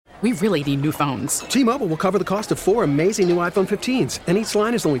We really need new phones. T-Mobile will cover the cost of 4 amazing new iPhone 15s, and each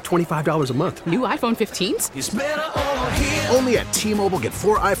line is only $25 a month. New iPhone 15s? It's better over here. Only at T-Mobile, get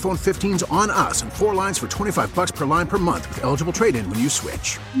 4 iPhone 15s on us and 4 lines for $25 per line per month with eligible trade-in when you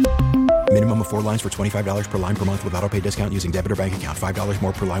switch. Minimum of 4 lines for $25 per line per month with autopay discount using debit or bank account. $5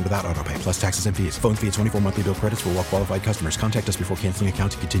 more per line without autopay, plus taxes and fees. Phone fee at 24 monthly bill credits for well-qualified customers. Contact us before canceling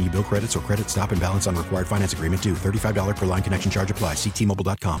account to continue bill credits or credit stop and balance on required finance agreement due. $35 per line connection charge applies. See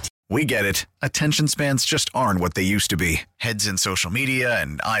T-Mobile.com. We get it. Attention spans just aren't what they used to be. Heads in social media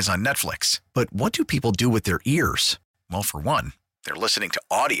and eyes on Netflix. But what do people do with their ears? Well, for one, they're listening to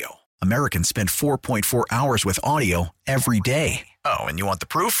audio. Americans spend 4.4 hours with audio every day. Oh, and you want the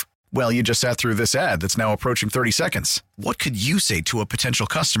proof? Well, you just sat through this ad that's now approaching 30 seconds. What could you say to a potential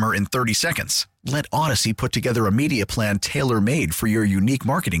customer in 30 seconds? Let Odyssey put together a media plan tailor-made for your unique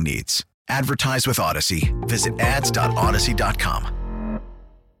marketing needs. Advertise with Odyssey. Visit ads.odyssey.com.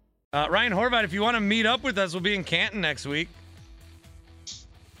 Ryan Horvat, if you want to meet up with us, we'll be in Canton next week.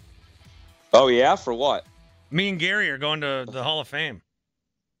 Oh, yeah? For what? Me and Gary are going to the Hall of Fame.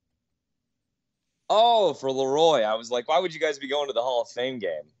 Oh, for Leroy. I was like, why would you guys be going to the Hall of Fame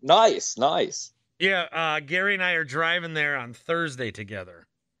game? Nice. Yeah, Gary and I are driving there on Thursday together.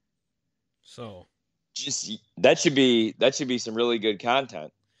 So, that should be some really good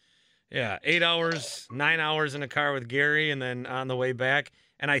content. Yeah, 8 hours, 9 hours in a car with Gary, and then on the way back.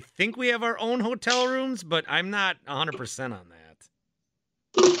 And I think we have our own hotel rooms, but I'm not 100% on that.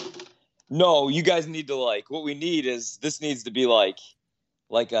 No, you guys need to what we need is this needs to be like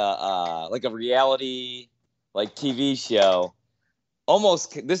a reality TV show.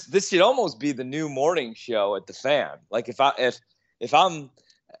 Almost this should almost be the new morning show at the Fan. Like if I'm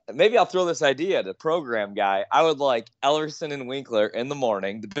maybe I'll throw this idea to program guy. I would like Ellerson and Winkler in the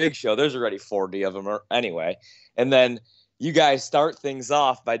morning, the big show. There's already 40 of them anyway, and then you guys start things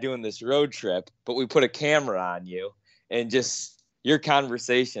off by doing this road trip, but we put a camera on you and just your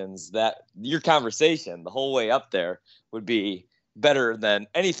conversation the whole way up there would be better than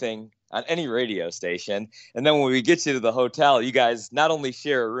anything on any radio station. And then when we get you to the hotel, you guys not only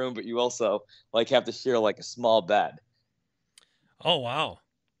share a room, but you also have to share a small bed. Oh, wow.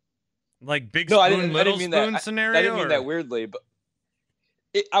 Like big spoon, little spoon scenario? I didn't mean that weirdly, but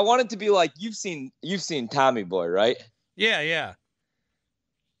I want it to be like you've seen Tommy Boy, right? Yeah.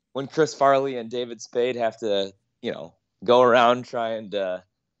 When Chris Farley and David Spade have to, go around trying to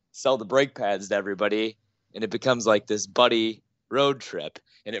sell the brake pads to everybody, and it becomes like this buddy road trip.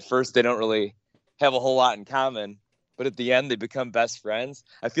 And at first they don't really have a whole lot in common, but at the end they become best friends.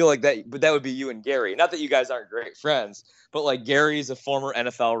 I feel like that would be you and Gary. Not that you guys aren't great friends, but Gary's a former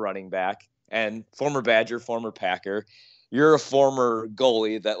NFL running back and former Badger, former Packer. You're a former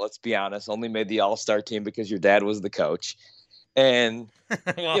goalie that, let's be honest, only made the All-Star team because your dad was the coach. And,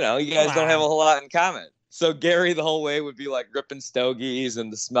 well, you guys don't have a whole lot in common. So Gary the whole way would be ripping stogies,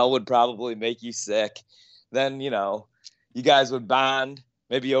 and the smell would probably make you sick. Then, you guys would bond,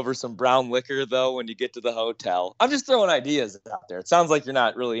 maybe over some brown liquor, though, when you get to the hotel. I'm just throwing ideas out there. It sounds like you're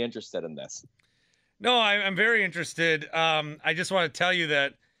not really interested in this. No, I'm very interested. I just want to tell you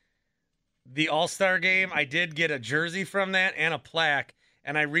that the All-Star game, I did get a jersey from that and a plaque,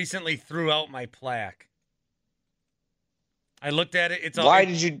 and I recently threw out my plaque. I looked at it. Why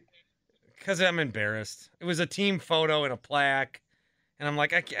did you? Because I'm embarrassed. It was a team photo and a plaque, and I'm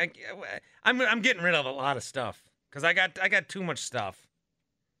like, I'm getting rid of a lot of stuff because I got too much stuff.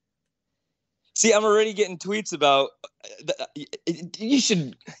 See, I'm already getting tweets about you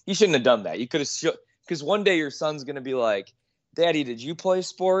shouldn't have done that. You could have because one day your son's gonna be like, Daddy, did you play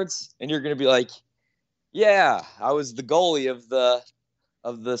sports? And you're going to be like, yeah, I was the goalie of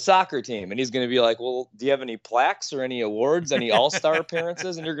the soccer team. And he's going to be like, well, do you have any plaques or any awards, any all-star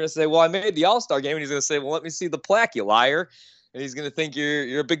appearances? And you're going to say, well, I made the all-star game. And he's going to say, well, let me see the plaque, you liar. And he's going to think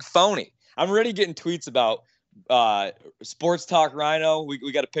you're a big phony. I'm already getting tweets about Sports Talk Rhino.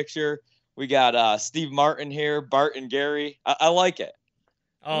 We got a picture. We got Steve Martin here, Bart and Gary. I like it.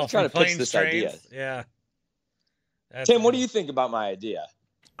 Oh, I'm trying to pitch this idea. Yeah. Tim, what do you think about my idea?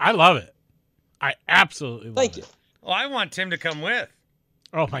 I love it. I absolutely love it. Thank you. Well, I want Tim to come with.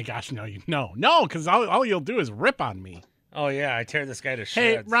 Oh my gosh, no, because all you'll do is rip on me. Oh yeah, I tear this guy to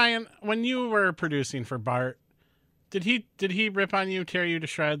shreds. Hey, Ryan, when you were producing for Bart, did he rip on you, tear you to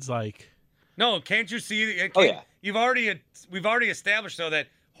shreds? No, can't you see? Oh yeah. We've already established though that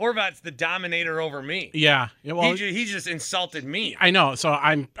Horvat's the dominator over me. Yeah. Well, he just insulted me. I know. So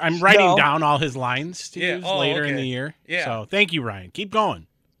I'm writing down all his lines to use later in the year. Yeah. So thank you, Ryan. Keep going.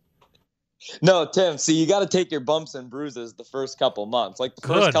 No, Tim. See, you got to take your bumps and bruises the first couple months. The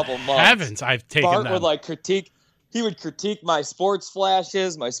first couple months. Heavens, I've taken Bart them. would critique. he would critique my sports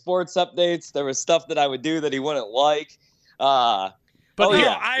flashes, my sports updates. There was stuff that I would do that he wouldn't like. But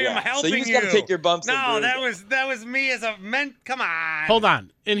I am helping so you. you. Just got to take your bumps. No, and that was me as a men. Come on. Hold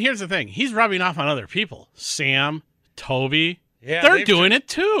on. And here's the thing. He's rubbing off on other people. Sam, Toby. Yeah, they're doing it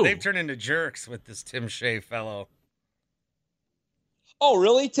too. They've turned into jerks with this Tim Shea fellow. Oh,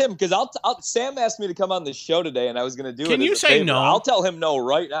 really, Tim? Because Sam asked me to come on the show today, and I was going to do it. Can you say no? I'll tell him no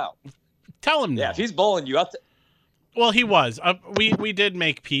right now. Tell him no. Yeah, if he's bullying you, well, he was. We did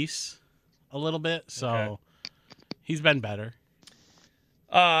make peace a little bit, so he's been better.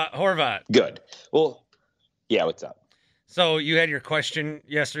 Horvat. Good. Well, yeah, what's up? So you had your question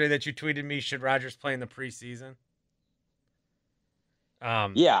yesterday that you tweeted me, should Rodgers play in the preseason?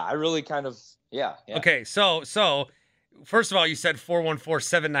 Yeah, I really kind of, yeah. Okay, so first of all, you said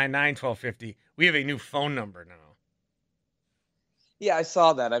 414-799-1250. We have a new phone number now. Yeah, I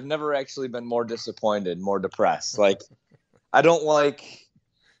saw that. I've never actually been more disappointed, more depressed. Like, I don't like,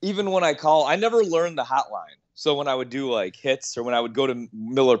 even when I call, I never learned the hotline. So when I would do like hits, or when I would go to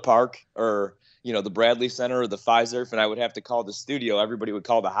Miller Park or, the Bradley Center or the Pfizer, and I would have to call the studio, everybody would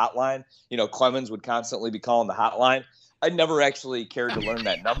call the hotline. Clemens would constantly be calling the hotline. I never actually cared to learn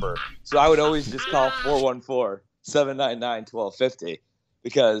that number. So I would always just call 414-799-1250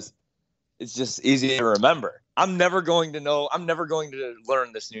 because it's just easy to remember. I'm never going to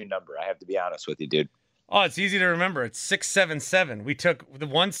learn this new number. I have to be honest with you, dude. Oh, it's easy to remember. It's 677. We took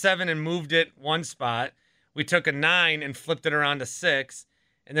the 17 and moved it one spot. We took a 9 and flipped it around to 6.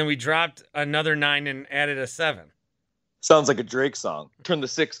 And then we dropped another 9 and added a 7. Sounds like a Drake song. Turn the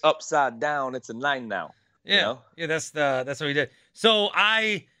 6 upside down. It's a 9 now. Yeah, yeah, that's what we did. So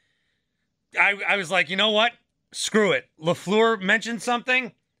I was like, you know what? Screw it. LaFleur mentioned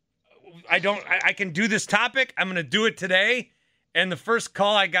something. I can do this topic. I'm going to do it today. And the first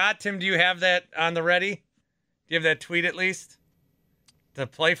call I got, Tim, do you have that on the ready? Do you have that tweet at least to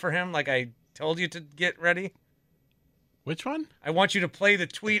play for him? Like I told you to get ready. Which one? I want you to play the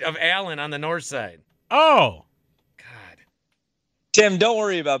tweet of Allen on the north side. Oh. God. Tim, don't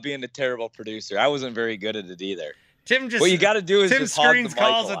worry about being a terrible producer. I wasn't very good at it either. Tim just. What you got to do is Tim just hog screens the mic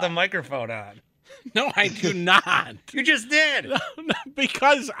calls a with the lot. microphone on. No, I do not. You just did.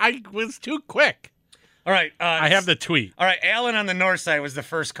 Because I was too quick. All right. I have the tweet. All right. Allen on the north side was the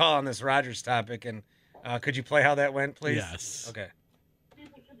first call on this Rodgers topic. And could you play how that went, please? Yes. Okay.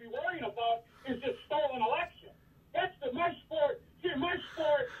 People should be worrying about is this stolen election. That's my sport. See, my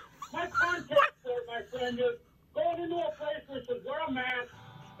sport, my contact sport, my friend, is going into a place where it says wear a mask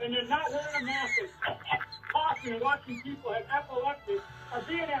and then not wearing a mask and coughing and watching people have epilepsy or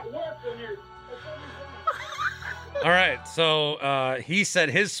being at work when they're. All right. So he said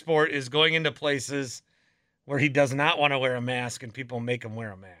his sport is going into places where he does not want to wear a mask and people make him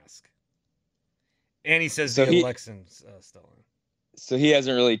wear a mask. And he says the election's stolen. So he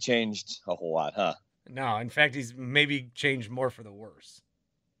hasn't really changed a whole lot, huh? No, in fact, he's maybe changed more for the worse.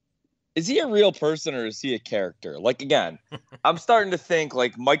 Is he a real person or is he a character? Like, again, I'm starting to think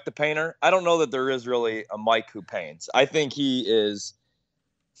like Mike the Painter. I don't know that there is really a Mike who paints. I think he is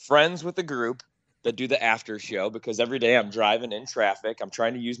friends with the group that do the after show because every day I'm driving in traffic. I'm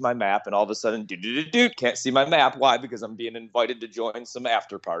trying to use my map and all of a sudden, can't see my map. Why? Because I'm being invited to join some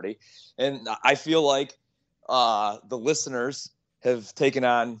after party. And I feel like the listeners have taken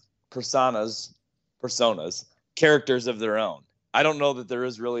on personas, characters of their own. I don't know that there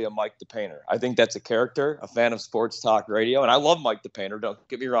is really a Mike the Painter. I think that's a character, a fan of sports talk radio. And I love Mike the Painter. Don't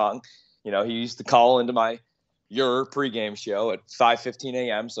get me wrong. He used to call into your pregame show at 5:15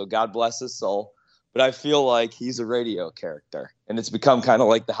 a.m. So God bless his soul. But I feel like he's a radio character and it's become kind of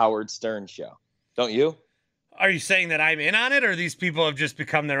like the Howard Stern show. Don't you? Are you saying that I'm in on it or these people have just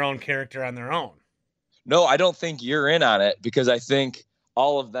become their own character on their own? No, I don't think you're in on it because I think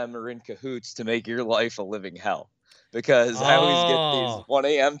all of them are in cahoots to make your life a living hell. Because I always get these 1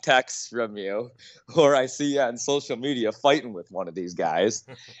 a.m. texts from you, or I see you on social media fighting with one of these guys,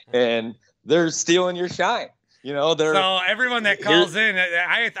 and they're stealing your shine. So everyone that calls in,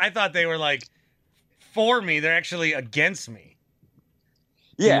 I thought they were like for me. They're actually against me.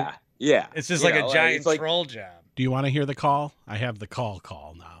 Yeah. It's just like a giant troll job. Do you want to hear the call? I have the call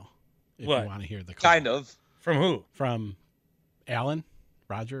now. If what? You want to hear the call. Kind of. From who? From Alan?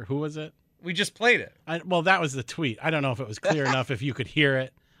 Roger? Who was it? We just played it. Well, that was the tweet. I don't know if it was clear enough if you could hear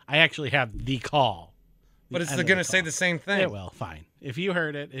it. I actually have the call. But it's going to say the same thing. It will. Fine. If you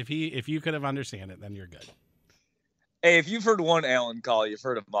heard it, if you could have understand it, then you're good. Hey, if you've heard one Alan call, you've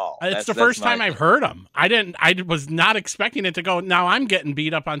heard them all. It's the first time I've heard him. I was not expecting it to go. Now I'm getting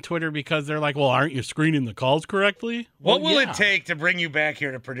beat up on Twitter because they're like, well, aren't you screening the calls correctly? What will it take to bring you back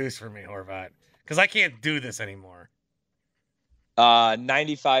here to produce for me, Horvat? Because I can't do this anymore.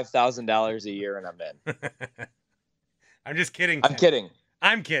 $95,000 a year, and I'm in. I'm just kidding. I'm kidding.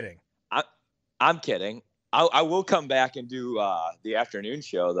 I'm kidding. I'm kidding. I will come back and do the afternoon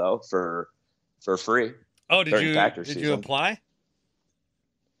show though for free. Oh, did you apply?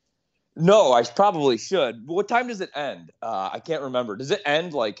 No, I probably should. What time does it end? I can't remember. Does it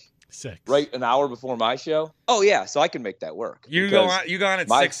end like 6? Right, an hour before my show? Oh yeah, so I can make that work. You go on at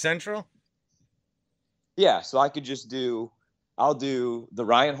 6 Central? Yeah, so I could just I'll do the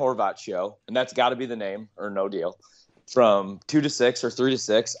Ryan Horvat show, and that's got to be the name or no deal. From 2 to 6 or 3 to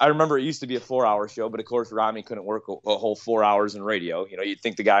 6. I remember it used to be a 4-hour show, but of course Rami couldn't work a whole 4 hours in radio. You know, you'd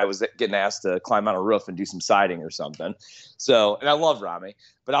think the guy was getting asked to climb on a roof and do some siding or something. So, and I love Rami,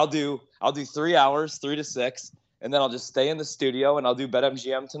 but I'll do 3 hours, 3 to 6, and then I'll just stay in the studio and I'll do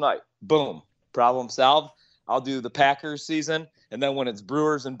BetMGM tonight. Boom, problem solved. I'll do the Packers season, and then when it's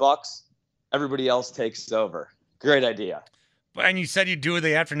Brewers and Bucks, everybody else takes over. Great idea. And you said you'd do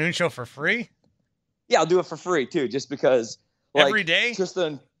the afternoon show for free? Yeah, I'll do it for free too, just because. Like, every day?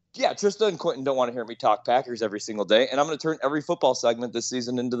 Trista and Quentin don't want to hear me talk Packers every single day, and I'm going to turn every football segment this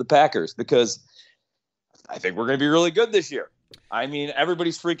season into the Packers because I think we're going to be really good this year. I mean,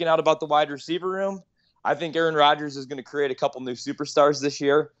 everybody's freaking out about the wide receiver room. I think Aaron Rodgers is going to create a couple new superstars this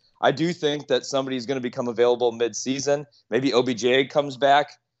year. I do think that somebody's going to become available mid-season. Maybe OBJ comes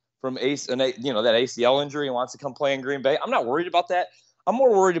back from that ACL injury and wants to come play in Green Bay. I'm not worried about that. I'm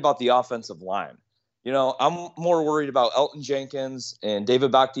more worried about the offensive line. You know, I'm more worried about Elton Jenkins and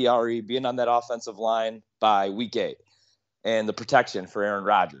David Bakhtiari being on that offensive line by week 8 and the protection for Aaron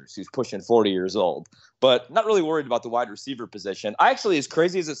Rodgers, who's pushing 40 years old. But not really worried about the wide receiver position. I actually, as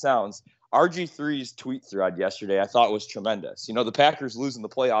crazy as it sounds, RG3's tweet thread yesterday I thought was tremendous. You know, the Packers losing the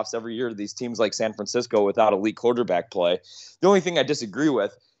playoffs every year to these teams like San Francisco without elite quarterback play. The only thing I disagree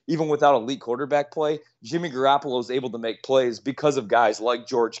with, even without elite quarterback play, Jimmy Garoppolo is able to make plays because of guys like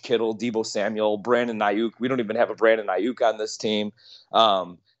George Kittle, Deebo Samuel, Brandon Ayuk. We don't even have a Brandon Ayuk on this team.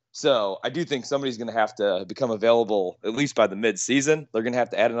 So I do think somebody's going to have to become available at least by the mid-season. They're going to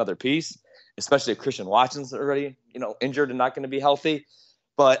have to add another piece, especially if Christian Watson's already, injured and not going to be healthy.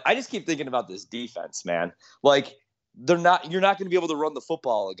 But I just keep thinking about this defense, man. Like, you're not going to be able to run the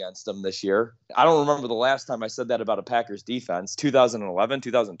football against them this year. I don't remember the last time I said that about a Packers defense, 2011,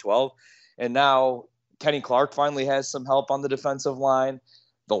 2012. And now Kenny Clark finally has some help on the defensive line.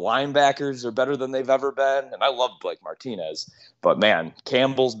 The linebackers are better than they've ever been. And I love Blake Martinez. But, man,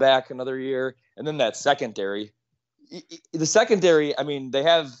 Campbell's back another year. And then that secondary. The secondary, I mean, they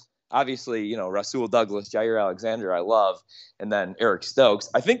have – obviously, Rasul Douglas, Jair Alexander, I love, and then Eric Stokes.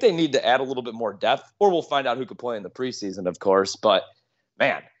 I think they need to add a little bit more depth, or we'll find out who could play in the preseason, of course. But,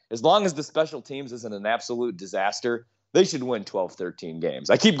 man, as long as the special teams isn't an absolute disaster, they should win 12, 13 games.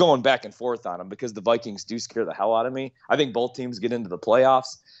 I keep going back and forth on them because the Vikings do scare the hell out of me. I think both teams get into the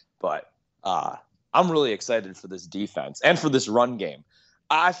playoffs, but I'm really excited for this defense and for this run game.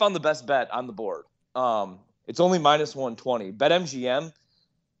 I found the best bet on the board. It's only minus 120. BetMGM,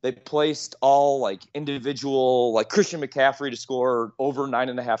 they placed all individual, Christian McCaffrey to score over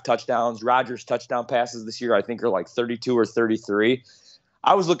 9.5 touchdowns. Rodgers' touchdown passes this year, I think, are 32 or 33.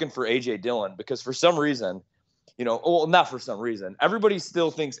 I was looking for A.J. Dillon because for some reason, not for some reason, everybody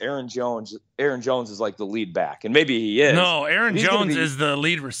still thinks Aaron Jones is the lead back, and maybe he is. No, Aaron Jones is the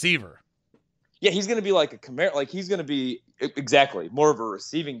lead receiver. Yeah, he's going to be like a Camaro. He's going to be exactly more of a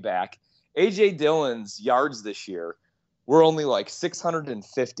receiving back. A.J. Dillon's yards this year were only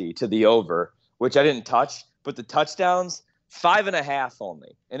 650 to the over, which I didn't touch, but the touchdowns, 5.5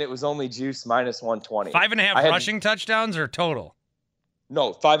 only, and it was only juice minus 120. 5.5 rushing touchdowns or total?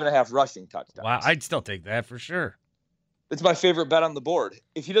 No, 5.5 rushing touchdowns. Wow, I'd still take that for sure. It's my favorite bet on the board.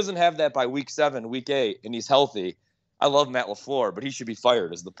 If he doesn't have that by week 7, week 8, and he's healthy, I love Matt LaFleur, but he should be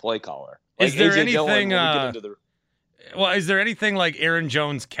fired as the play caller. Is there anything? Is there anything like Aaron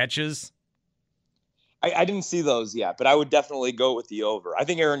Jones catches? I didn't see those yet, but I would definitely go with the over. I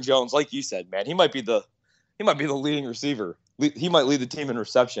think Aaron Jones, like you said, man, he might be the leading receiver. He might lead the team in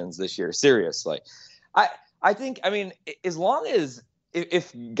receptions this year. Seriously, I think. I mean, as long as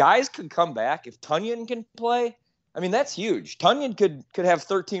if guys could come back, if Tonyan can play, I mean that's huge. Tonyan could have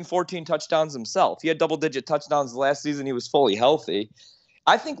 13, 14 touchdowns himself. He had double-digit touchdowns last season. He was fully healthy.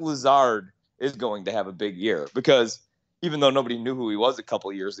 I think Lazard is going to have a big year because even though nobody knew who he was a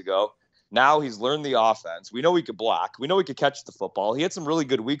couple of years ago. Now he's learned the offense. We know he could block. We know he could catch the football. He had some really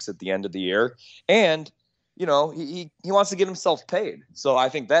good weeks at the end of the year. And, he wants to get himself paid. So I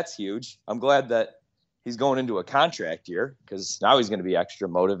think that's huge. I'm glad that he's going into a contract year because now he's going to be extra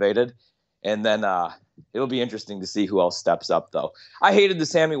motivated. And then it'll be interesting to see who else steps up, though. I hated the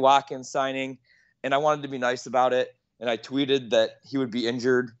Sammy Watkins signing. and I wanted to be nice about it. And I tweeted that he would be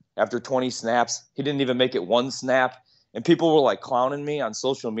injured after 20 snaps. He didn't even make it one snap. And people were like clowning me on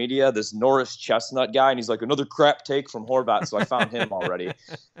social media, this Norris Chestnut guy. And he's like, another crap take from Horvat. So I found him already.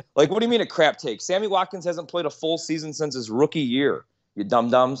 Like, what do you mean a crap take? Sammy Watkins hasn't played a full season since his rookie year, you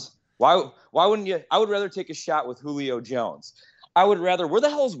dum-dums. Why wouldn't you? I would rather take a shot with Julio Jones. I would rather, where the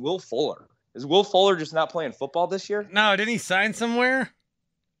hell is Will Fuller? Is Will Fuller just not playing football this year? No, didn't he sign somewhere?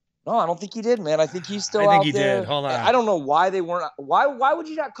 No, I don't think he did, man. I think he's still I think out he there. did. Hold on. I don't know why they weren't. Why would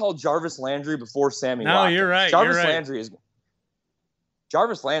you not call Jarvis Landry before Sammy No, Watkins? you're right. Jarvis you're right. Landry is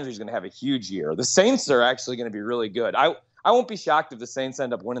going to have a huge year. The Saints are actually going to be really good. I won't be shocked if the Saints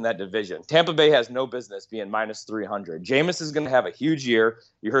end up winning that division. Tampa Bay has no business being minus 300. Jameis is going to have a huge year.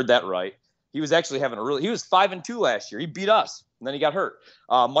 You heard that right. He was actually having he was 5-2 last year. He beat us, and then he got hurt.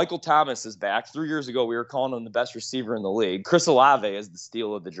 Michael Thomas is back. 3 years ago, we were calling him the best receiver in the league. Chris Olave is the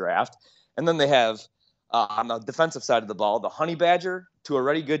steal of the draft. And then they have, on the defensive side of the ball, the Honey Badger to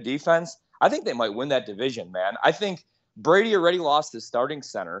already good defense. I think they might win that division, man. I think Brady already lost his starting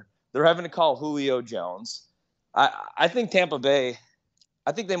center. They're having to call Julio Jones. I think Tampa Bay,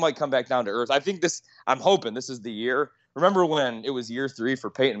 I think they might come back down to earth. I'm hoping this is the year. Remember when it was year 3 for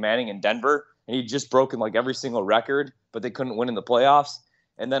Peyton Manning in Denver, and he'd just broken like every single record, but they couldn't win in the playoffs?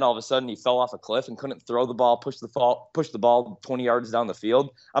 And then all of a sudden he fell off a cliff and couldn't throw the ball, push the ball 20 yards down the field.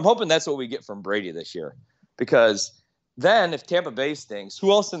 I'm hoping that's what we get from Brady this year. Because then if Tampa Bay stinks,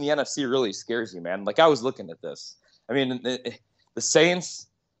 who else in the NFC really scares you, man? Like, I was looking at this. I mean, the Saints,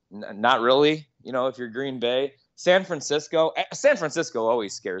 not really. You know, if you're Green Bay. San Francisco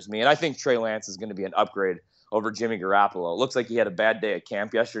always scares me. And I think Trey Lance is going to be an upgrade over Jimmy Garoppolo. It looks like he had a bad day at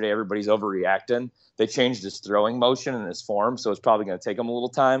camp yesterday. Everybody's overreacting. They changed his throwing motion and his form, so it's probably going to take him a little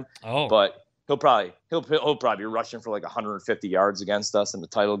time. Oh. But he'll probably be rushing for like 150 yards against us in the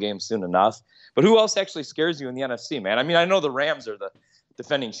title game soon enough. But who else actually scares you in the NFC, man? I mean, I know the Rams are the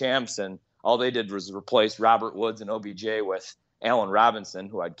defending champs, and all they did was replace Robert Woods and OBJ with Allen Robinson,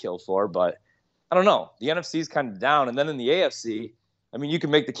 who I'd kill for. But I don't know. The NFC is kind of down. And then in the AFC, I mean, you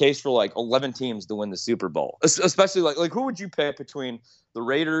can make the case for like 11 teams to win the Super Bowl, especially like who would you pick between the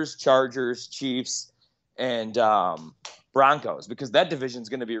Raiders, Chargers, Chiefs, and Broncos? Because that division is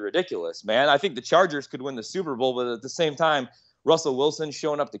going to be ridiculous, man. I think the Chargers could win the Super Bowl, but at the same time, Russell Wilson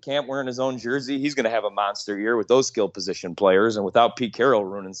showing up to camp wearing his own jersey, he's going to have a monster year with those skill position players, and without Pete Carroll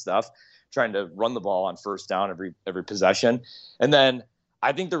ruining stuff, trying to run the ball on first down every possession. And then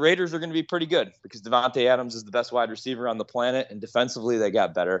I think the Raiders are going to be pretty good because Devontae Adams is the best wide receiver on the planet, and defensively they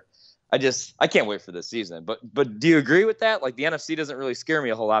got better. I can't wait for this season. But do you agree with that? Like, the NFC doesn't really scare me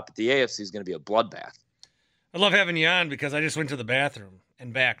a whole lot, but the AFC is going to be a bloodbath. I love having you on because I just went to the bathroom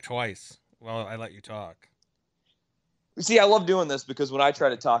and back twice while I let you talk. See, I love doing this because when I try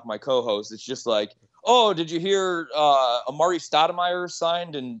to talk my co-host, it's just like, oh, did you hear Amari Stoudemire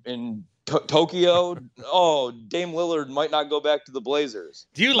signed in Tokyo? Oh, Dame Lillard might not go back to the Blazers.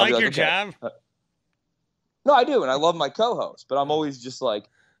 Do you like your job? No, I do, and I love my co-host, but I'm always just like,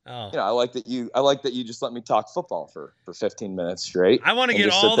 oh. I like that you just let me talk football for 15 minutes straight. I want to get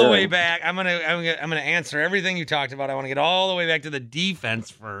all the way back. I'm gonna answer everything you talked about. I want to get all the way back to the defense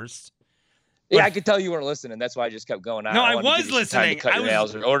first. Yeah, I could tell you weren't listening. That's why I just kept going on. No, I was listening. To cut your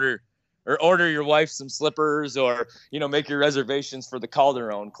nails or order your wife some slippers, or make your reservations for the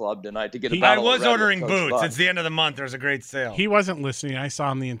Calderon Club tonight to get a bottle I of was Red ordering with Coach boots. Buck. It's the end of the month. There's a great sale. He wasn't listening. I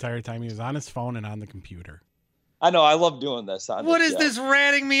saw him the entire time. He was on his phone and on the computer. I know. I love doing this. What is this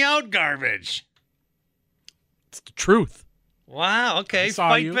ratting me out garbage? It's the truth. Wow. Okay.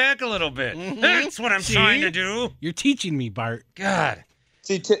 Fight back a little bit. Mm-hmm. That's what I'm trying to do. You're teaching me, Bart. God.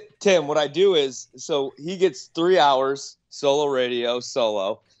 See, Tim, what I do is, so he gets 3 hours solo radio,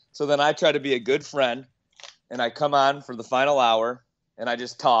 solo. So then I try to be a good friend, and I come on for the final hour, and I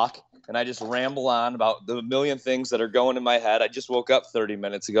just talk, and I just ramble on about the million things that are going in my head. I just woke up 30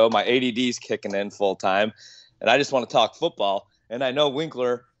 minutes ago. My ADD's kicking in full time, and I just want to talk football. And I know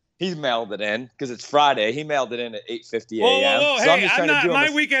Winkler, he's mailed it in because it's Friday. He mailed it in at 8:50 a.m. Whoa. So Hey, I'm just trying to do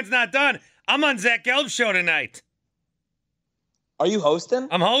my weekend's not done. I'm on Zach Gelb's show tonight. Are you hosting?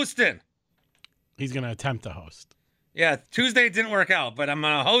 I'm hosting. He's going to attempt to host. Yeah, Tuesday didn't work out, but I'm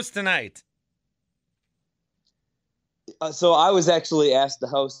going to host tonight. So I was actually asked to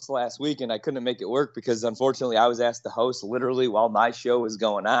host last week, and I couldn't make it work because, unfortunately, I was asked to host literally while my show was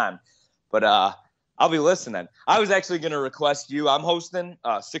going on. But I'll be listening. I was actually going to request you. I'm hosting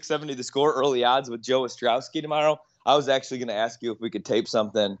 670 The Score Early Odds with Joe Ostrowski tomorrow. I was actually going to ask you if we could tape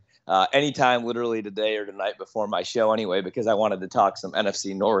something anytime, literally today or tonight before my show anyway, because I wanted to talk some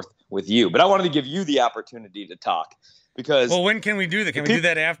NFC North with you. But I wanted to give you the opportunity to talk because. Well, when can we do that? Can we do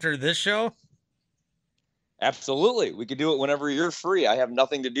that after this show? Absolutely. We could do it whenever you're free. I have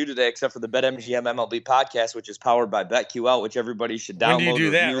nothing to do today except for the BetMGM MLB podcast, which is powered by BetQL, which everybody should download. When do you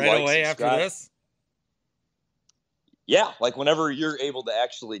do that? review, Right away after this? Yeah, like whenever you're able to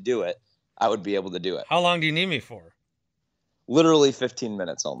actually do it, I would be able to do it. How long do you need me for? Literally 15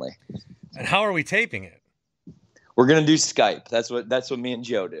 minutes only. And how are we taping it? We're gonna do Skype. That's what me and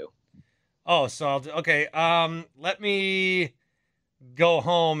Joe do. Oh, so okay. Let me go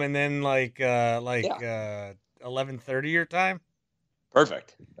home and then 11:30 your time.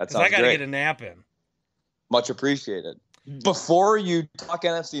 Perfect. That sounds I gotta great. get a nap in. Much appreciated. Before you talk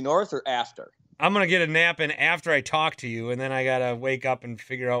NFC North or after? I'm gonna get a nap in after I talk to you, and then I gotta wake up and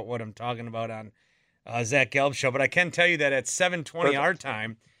figure out what I'm talking about on Zach Gelb's show. But I can tell you that at 7:20 our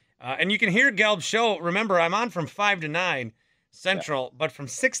time, and you can hear Gelb's show. Remember, I'm on from 5 to 9 Central, but from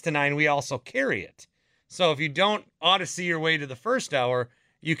 6 to 9 we also carry it. So if you don't Odyssey your way to the first hour,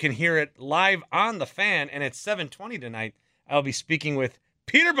 you can hear it live on the Fan. And at 7:20 tonight, I'll be speaking with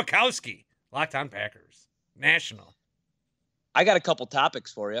Peter Bukowski, Locked On Packers National. I got a couple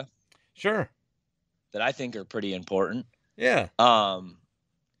topics for you. Sure. That I think are pretty important. Yeah. Well,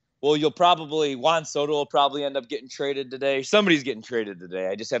 Juan Soto will probably end up getting traded today. Somebody's getting traded today.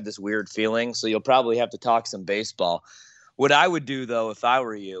 I just have this weird feeling. So you'll probably have to talk some baseball. What I would do, though, if I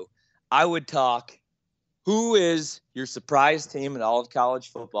were you, I would talk who is your surprise team in all of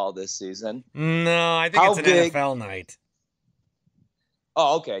college football this season. No, I think it's an NFL night.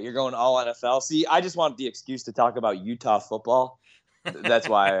 Oh, okay. You're going all NFL. See, I just want the excuse to talk about Utah football. That's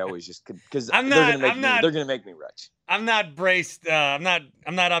why I always just because they're gonna make me rich. I'm not braced. I'm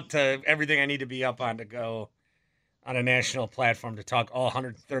not up to everything I need to be up on to go on a national platform to talk all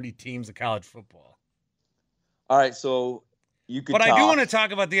 130 teams of college football. All right, so you could. But I do want to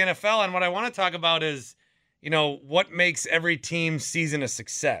talk about the NFL, and what I want to talk about is, what makes every team's season a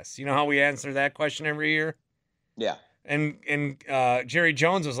success. You know how we answer that question every year? Yeah. And Jerry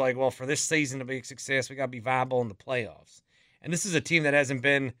Jones was like, well, for this season to be a success, we got to be viable in the playoffs. And this is a team that hasn't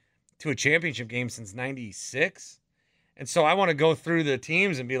been to a championship game since 96. And so I want to go through the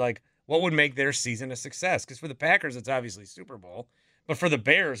teams and be like, what would make their season a success? Because for the Packers, it's obviously Super Bowl. But for the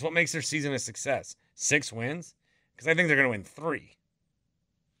Bears, what makes their season a success? 6 wins? Because I think they're going to win 3.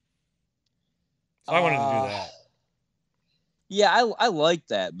 So I wanted to do that. Yeah, I like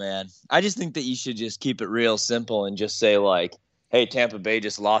that, man. I just think that you should just keep it real simple and just say, like, hey, Tampa Bay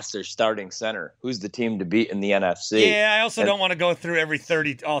just lost their starting center. Who's the team to beat in the NFC? Yeah, I also don't want to go through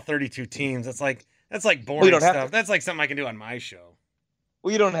all 32 teams. That's like boring stuff. That's like something I can do on my show.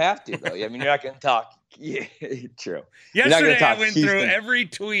 Well, you don't have to, though. I mean, you're not going to talk. Yeah, true. Yesterday, I went through every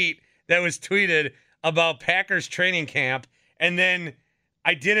tweet that was tweeted about Packers training camp, and then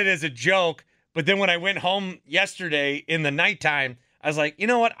I did it as a joke. But then when I went home yesterday in the nighttime, I was like, you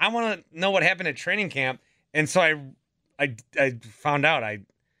know what? I want to know what happened at training camp. And so I found out I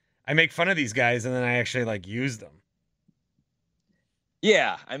make fun of these guys, and then I actually use them.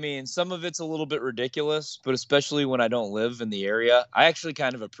 Yeah, I mean, some of it's a little bit ridiculous, but especially when I don't live in the area, I actually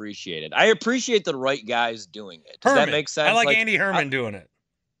kind of appreciate it. I appreciate the right guys doing it. Does that make sense? I like Andy Herman doing it.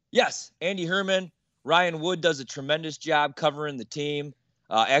 Yes, Andy Herman. Ryan Wood does a tremendous job covering the team,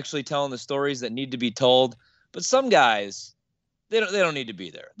 actually telling the stories that need to be told. But some guys, they don't need to be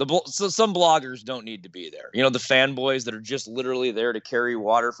there. So some bloggers don't need to be there. You know, the fanboys that are just literally there to carry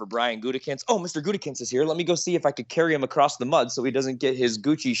water for Brian Gutekunst. Oh, Mr. Gutekunst is here. Let me go see if I could carry him across the mud so he doesn't get his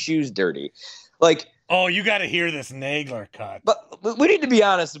Gucci shoes dirty. Oh, you got to hear this Nagler cut. But we need to be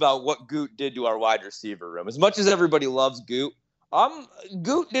honest about what Goot did to our wide receiver room. As much as everybody loves Goot,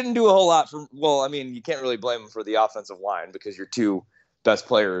 Goot didn't do a whole lot for. Well, I mean, you can't really blame him for the offensive line because your 2 best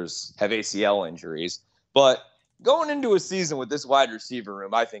players have ACL injuries. But going into a season with this wide receiver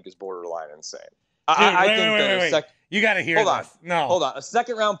room, I think is borderline insane. Wait. You got to hear this. Hold on. A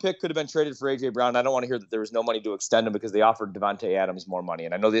second-round pick could have been traded for A.J. Brown. I don't want to hear that there was no money to extend him because they offered Devontae Adams more money.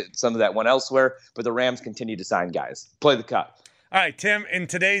 And I know that some of that went elsewhere, but the Rams continue to sign guys. Play the cut. All right, Tim, in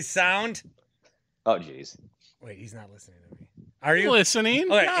today's sound. Oh, geez. Wait, he's not listening to me. Are you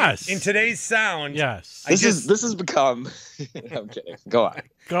listening? Okay, yes. In today's sound. Yes. This has become. I'm kidding. Go on.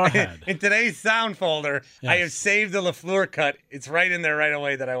 Go ahead. In today's sound folder, Yes. I have saved the LaFleur cut. It's right in there right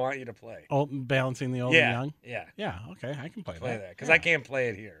away that I want you to play. Balancing the old and young? Yeah. Yeah, okay. I can play that because I can't play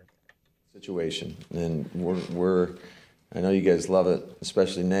it here. Situation, and we're I know you guys love it,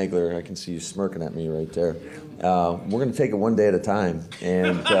 especially Nagler. I can see you smirking at me right there. We're going to take it one day at a time,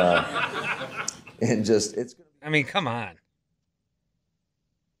 and just it's. I mean, come on.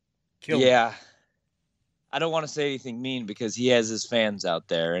 Yeah, I don't want to say anything mean because he has his fans out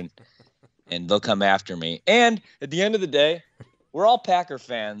there, and they'll come after me. And at the end of the day, we're all Packer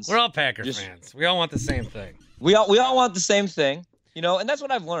fans. We're all Packer fans. We all want the same thing. We all want the same thing, and that's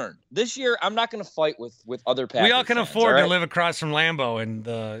what I've learned. This year, I'm not going to fight with other Packers. We all can fans, afford right? to live across from Lambeau and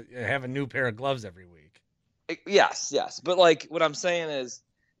have a new pair of gloves every week. Yes. But, like, what I'm saying is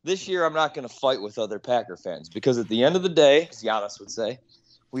this year I'm not going to fight with other Packer fans because at the end of the day, as Giannis would say,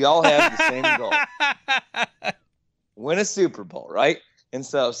 we all have the same goal. Win a Super Bowl, right? And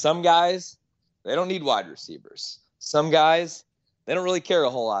so some guys, they don't need wide receivers. Some guys, they don't really care a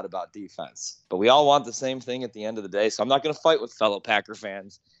whole lot about defense. But we all want the same thing at the end of the day. So I'm not going to fight with fellow Packer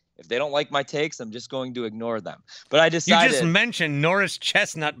fans. If they don't like my takes, I'm just going to ignore them. But I decided... You just mentioned Norris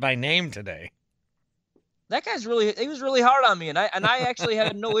Chestnut by name today. That guy's he was really hard on me, and I actually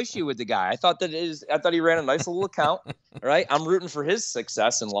had no issue with the guy. I thought he ran a nice little account. Right, I'm rooting for his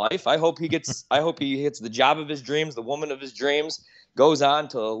success in life. I hope he hits the job of his dreams, the woman of his dreams, goes on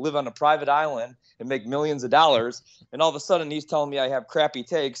to live on a private island and make millions of dollars. And all of a sudden, he's telling me I have crappy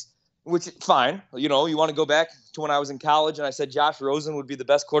takes, which fine. You want to go back to when I was in college and I said Josh Rosen would be the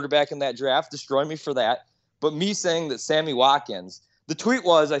best quarterback in that draft. Destroy me for that. But me saying that Sammy Watkins, the tweet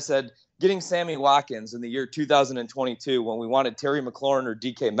was, I said, getting Sammy Watkins in the year 2022 when we wanted Terry McLaurin or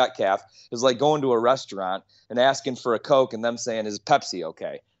DK Metcalf is like going to a restaurant and asking for a Coke and them saying, is Pepsi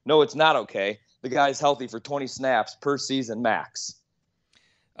okay? No, it's not okay. The guy's healthy for 20 snaps per season max.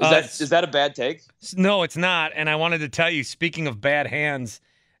 Is that a bad take? No, it's not. And I wanted to tell you, speaking of bad hands,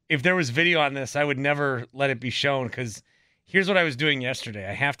 if there was video on this, I would never let it be shown because here's what I was doing yesterday.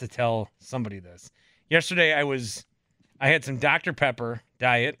 I have to tell somebody this. Yesterday I had some Dr. Pepper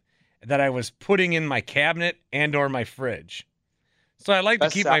diet that I was putting in my cabinet and or my fridge. So I like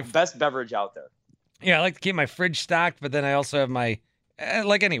to keep my best beverage out there. Yeah, I like to keep my fridge stocked, but then I also have my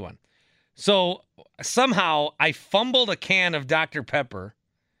like anyone. So somehow I fumbled a can of Dr. Pepper,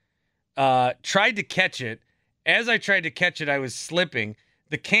 tried to catch it. As I tried to catch it, I was slipping.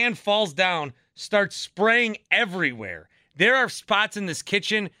 The can falls down, starts spraying everywhere. There are spots in this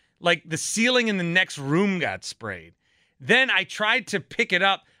kitchen, like the ceiling in the next room got sprayed. Then I tried to pick it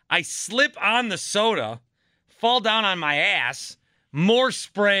up. I slip on the soda, fall down on my ass, more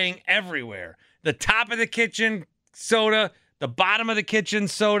spraying everywhere. The top of the kitchen soda, the bottom of the kitchen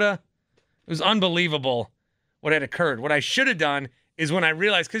soda. It was unbelievable what had occurred. What I should have done is when I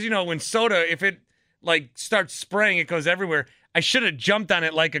realized, because, when soda, if it, starts spraying, it goes everywhere. I should have jumped on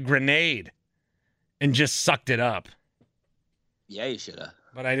it like a grenade and just sucked it up. Yeah, you should have.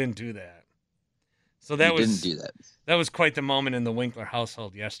 But I didn't do that. So didn't do that. That was quite the moment in the Winkler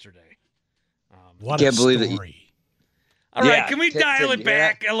household yesterday. What a story. All right, can we dial it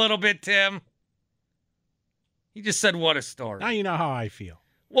back a little bit, Tim? He just said, what a story. Now you know how I feel.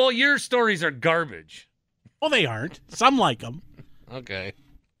 Well, your stories are garbage. Well, they aren't. Some like them. Okay.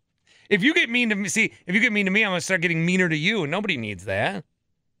 If you get mean to me, I'm going to start getting meaner to you, and nobody needs that.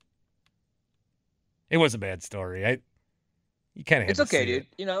 It was a bad story. You kind of. It's okay, dude.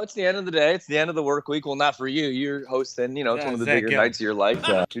 It's the end of the day. It's the end of the work week. Well, not for you. You're hosting. It's one of the bigger nights of your life.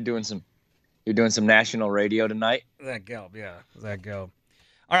 You're doing some national radio tonight. Zach Gelb, yeah. Zach Gelb.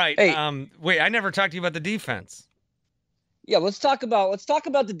 All right. Hey, wait. I never talked to you about the defense. Yeah, let's talk about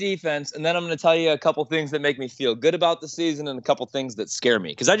the defense, and then I'm going to tell you a couple things that make me feel good about the season and a couple things that scare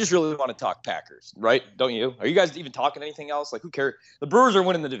me because I just really want to talk Packers, right? Don't you? Are you guys even talking anything else? Like, who cares? The Brewers are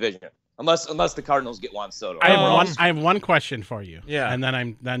winning the division. Unless the Cardinals get Juan Soto. I have one question for you. Yeah.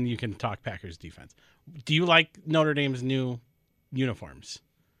 And then you can talk Packers defense. Do you like Notre Dame's new uniforms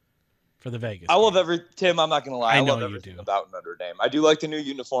for the Vegas? I love Tim, I'm not going to lie. I love everything about Notre Dame. I do like the new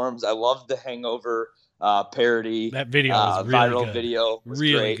uniforms. I love the Hangover parody. That video was really viral good. Video was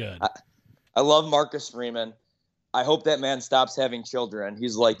really great. Good. I love Marcus Freeman. I hope that man stops having children.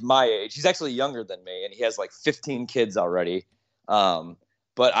 He's like my age. He's actually younger than me, and he has like 15 kids already.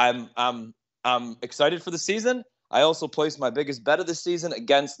 But I'm excited for the season. I also placed my biggest bet of the season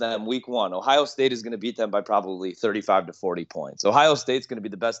against them week 1. Ohio State is going to beat them by probably 35 to 40 points. Ohio State's going to be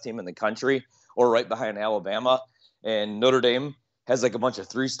the best team in the country or right behind Alabama. And Notre Dame has like a bunch of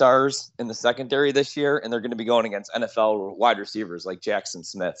 3-stars in the secondary this year, and they're going to be going against NFL wide receivers like Jackson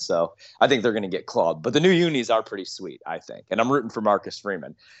Smith. So I think they're going to get clubbed. But the new unis are pretty sweet, I think. And I'm rooting for Marcus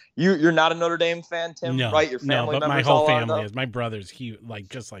Freeman. You're not a Notre Dame fan, Tim, right? Your family but members my whole all family are, is. My brother's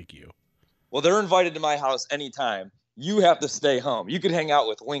just like you. Well, they're invited to my house anytime. You have to stay home. You could hang out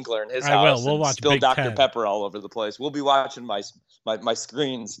with Winkler in his house. We'll watch spill Big Dr. Ten. Pepper all over the place. We'll be watching my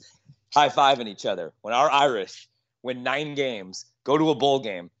screens high-fiving each other when our Irish win 9 games, go to a bowl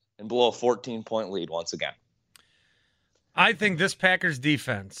game, and blow a 14-point lead once again. I think this Packers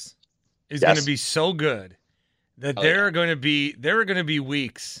defense is going to be so good that there are going to be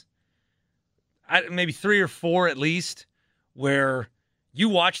weeks, maybe 3 or 4 at least, where you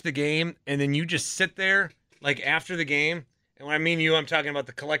watch the game and then you just sit there like after the game. And when I mean you, I'm talking about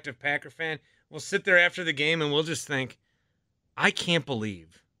the collective Packer fan. We'll sit there after the game and we'll just think, I can't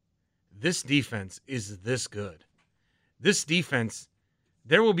believe this defense is this good. This defense,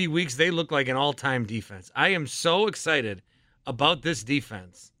 there will be weeks they look like an all-time defense. I am so excited about this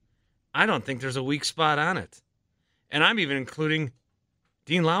defense. I don't think there's a weak spot on it. And I'm even including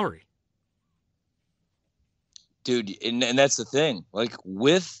Dean Lowry. Dude, and that's the thing. Like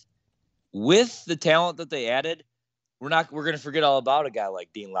with the talent that they added, we're going to forget all about a guy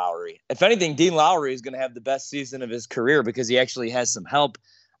like Dean Lowry. If anything, Dean Lowry is going to have the best season of his career because he actually has some help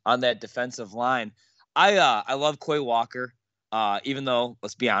on that defensive line. I love Quay Walker. Even though,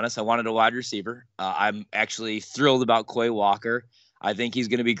 let's be honest, I wanted a wide receiver. I'm actually thrilled about Quay Walker. I think he's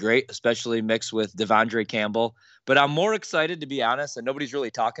going to be great, especially mixed with Devondre Campbell. But I'm more excited, to be honest, and nobody's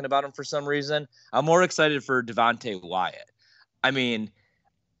really talking about him for some reason. I'm more excited for Devontae Wyatt. I mean,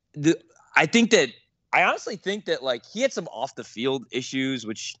 I honestly think that, like, he had some off-the-field issues,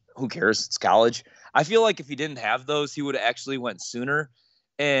 which, who cares? It's college. I feel like if he didn't have those, he would have actually went sooner.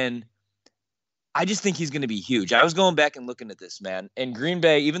 And I just think he's going to be huge. I was going back and looking at this, man. And Green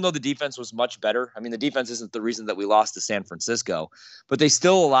Bay, even though the defense was much better, I mean, the defense isn't the reason that we lost to San Francisco, but they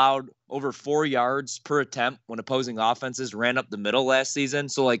still allowed over 4 yards per attempt when opposing offenses ran up the middle last season.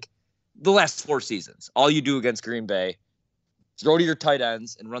 So, like, the last 4 seasons, all you do against Green Bay, throw to your tight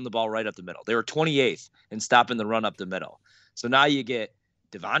ends and run the ball right up the middle. They were 28th in stopping the run up the middle. So now you get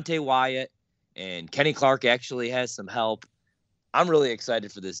Devontae Wyatt, and Kenny Clark actually has some help. I'm really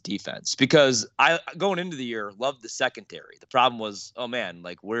excited for this defense because I, going into the year, loved the secondary. The problem was, oh man,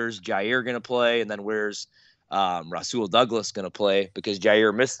 like where's Jair going to play? And then where's Rasul Douglas going to play? Because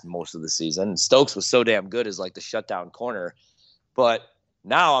Jair missed most of the season. Stokes was so damn good as like the shutdown corner. But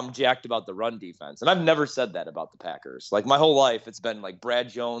now I'm jacked about the run defense. And I've never said that about the Packers. Like my whole life, it's been like Brad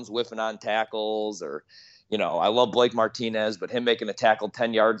Jones whiffing on tackles or, you know, I love Blake Martinez, but him making a tackle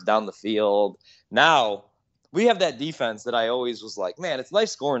 10 yards down the field. Now, we have that defense that I always was like, man, it's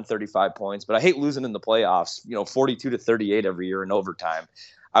nice scoring 35 points, but I hate losing in the playoffs, 42-38 every year in overtime.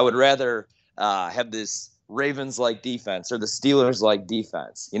 I would rather have this Ravens-like defense or the Steelers-like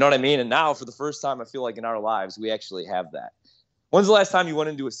defense. You know what I mean? And now, for the first time, I feel like in our lives, we actually have that. When's the last time you went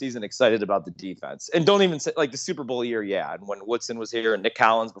into a season excited about the defense? And don't even say, like, the Super Bowl year, yeah, and when Woodson was here and Nick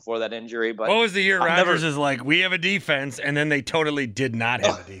Collins before that injury. But what was the year Rodgers is like, we have a defense, and then they totally did not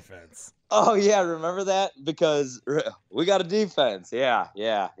have a defense? Oh, yeah, remember that? Because we got a defense. Yeah.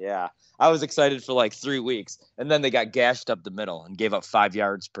 I was excited for like 3 weeks, and then they got gashed up the middle and gave up 5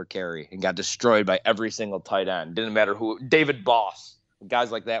 yards per carry and got destroyed by every single tight end. Didn't matter who. David Boss.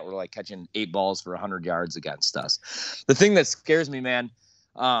 Guys like that were like catching 8 balls for 100 yards against us. The thing that scares me, man,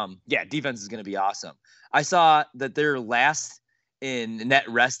 defense is going to be awesome. I saw that they're last in net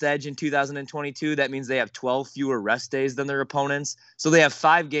rest edge in 2022. That means they have 12 fewer rest days than their opponents. So they have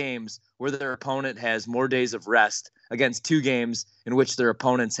 5 games where their opponent has more days of rest against 2 games in which their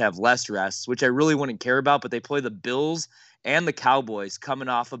opponents have less rests, which I really wouldn't care about, but they play the Bills and the Cowboys coming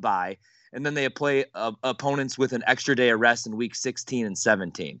off a bye, and then they play opponents with an extra day of rest in week 16 and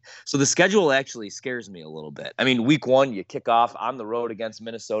 17. So the schedule actually scares me a little bit. I mean, week 1, you kick off on the road against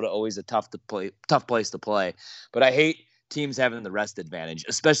Minnesota, always a tough place to play, but I hate teams having the rest advantage,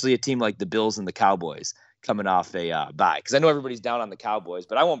 especially a team like the Bills and the Cowboys coming off a bye. Because I know everybody's down on the Cowboys,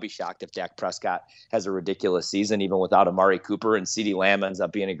 but I won't be shocked if Dak Prescott has a ridiculous season, even without Amari Cooper, and CeeDee Lamb ends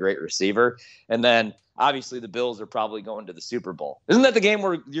up being a great receiver. And then, obviously, the Bills are probably going to the Super Bowl. Isn't that the game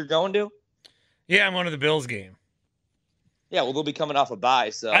where you're going to? Yeah, I'm going to the Bills game. Yeah, well, they'll be coming off a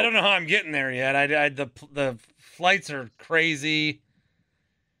bye, so I don't know how I'm getting there yet. The flights are crazy.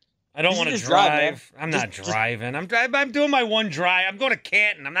 I don't want to drive. I'm not driving. I'm doing my one drive. I'm going to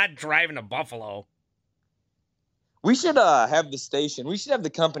Canton. I'm not driving to Buffalo. We should have the station. We should have the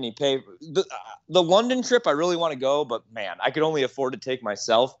company pay the London trip. I really want to go, but man, I could only afford to take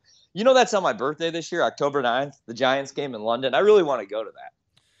myself. You know, that's on my birthday this year, October 9th, the Giants game in London. I really want to go to that.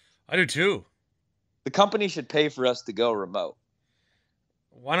 I do too. The company should pay for us to go remote.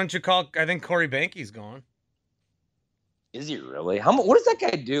 Why don't you call? I think Corey Banky's going. Is he really? What does that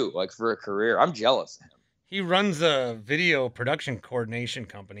guy do, like, for a career? I'm jealous of him. He runs a video production coordination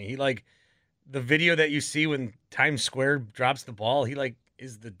company. He, like, the video that you see when Times Square drops the ball, he, like,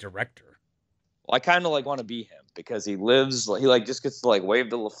 is the director. Well, I kind of, like, want to be him because he just gets to, like, wave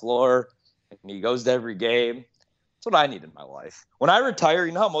to LaFleur, and he goes to every game. That's what I need in my life. When I retire,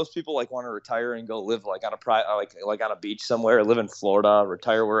 you know how most people, like, want to retire and go live, like, on a beach somewhere, live in Florida,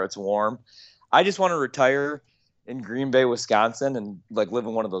 retire where it's warm. I just want to retire in Green Bay, Wisconsin, and like live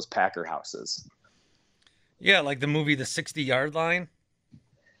in one of those Packer houses. Yeah, like the movie The 60-Yard Line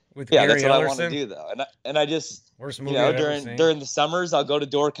with Yeah, Gary that's what Ellerson. I want to do though. And I just Worst you movie know I've ever seen. during the summers I'll go to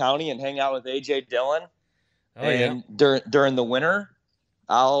Door County and hang out with AJ Dillon. Oh yeah. And during the winter,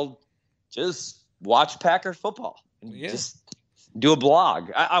 I'll just watch Packer football and just do a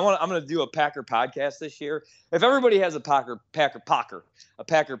blog. I'm going to do a Packer podcast this year. If everybody has a Packer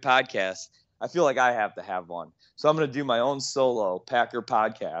podcast, I feel like I have to have one. So I'm going to do my own solo Packer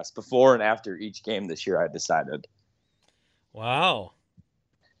podcast before and after each game this year. I decided. Wow.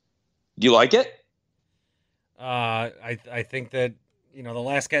 Do you like it? I think that the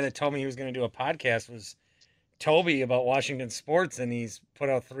last guy that told me he was going to do a podcast was Toby about Washington sports, and he's put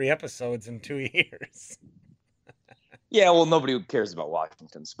out 3 episodes in 2 years. Yeah, well, nobody cares about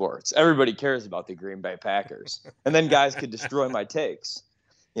Washington sports. Everybody cares about the Green Bay Packers. And then guys could destroy my takes.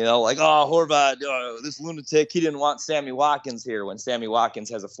 Like, oh, Horvath, this lunatic, he didn't want Sammy Watkins here when Sammy Watkins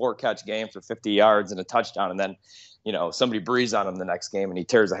has a 4-catch game for 50 yards and a touchdown, and then, somebody breathes on him the next game and he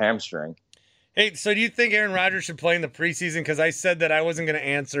tears a hamstring. Hey, so do you think Aaron Rodgers should play in the preseason? Because I said that I wasn't going to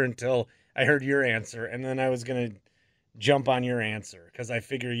answer until I heard your answer, and then I was going to jump on your answer because I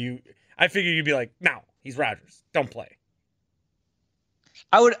figure you'd be like, no, he's Rodgers. Don't play.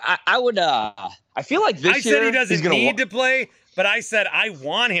 I feel like this year I said he doesn't need to play, but I said I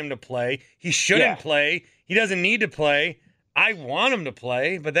want him to play. He shouldn't play. He doesn't need to play. I want him to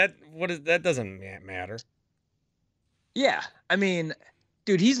play, but that doesn't matter. Yeah, I mean,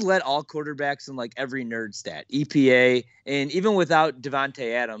 dude, he's led all quarterbacks in like every nerd stat, EPA, and even without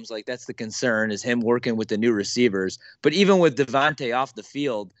Devontae Adams, like that's the concern is him working with the new receivers. But even with Devontae off the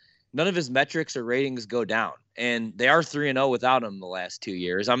field, none of his metrics or ratings go down, and they are 3-0 without him the last 2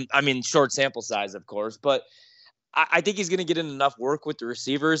 years. I mean, short sample size, of course, but I think he's going to get in enough work with the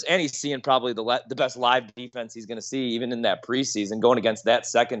receivers, and he's seeing probably the best live defense he's going to see even in that preseason going against that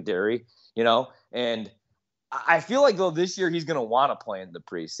secondary, and I feel like, though, this year he's going to want to play in the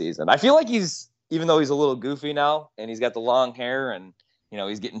preseason. I feel like even though he's a little goofy now and he's got the long hair and,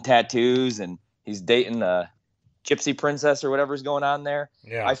 he's getting tattoos and he's dating a gypsy princess or whatever's going on there.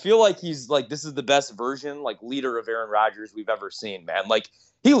 Yeah. I feel like he's like, this is the best version, like leader of Aaron Rodgers we've ever seen, man. Like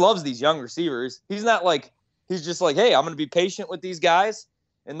he loves these young receivers. He's not like, he's just like, hey, I'm going to be patient with these guys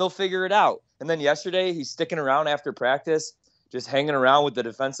and they'll figure it out. And then yesterday he's sticking around after practice, just hanging around with the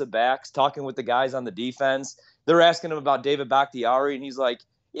defensive backs, talking with the guys on the defense. They're asking him about David Bakhtiari, and he's like,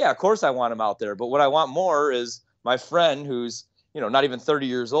 yeah, of course I want him out there. But what I want more is my friend who's, not even 30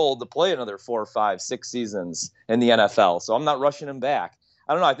 years old to play another 4, 5, 6 seasons in the NFL. So I'm not rushing him back.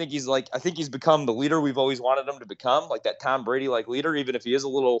 I don't know. I think he's become the leader we've always wanted him to become, like that Tom Brady-like leader, even if he is a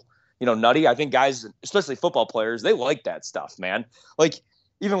little, nutty. I think guys, especially football players, they like that stuff, man. Like,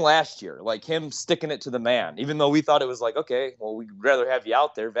 even last year, like him sticking it to the man, even though we thought it was like, okay, well, we'd rather have you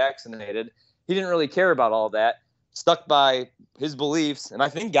out there vaccinated. He didn't really care about all that, stuck by his beliefs. And I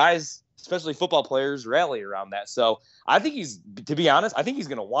think guys, especially football players, rally around that. So I think to be honest, I think he's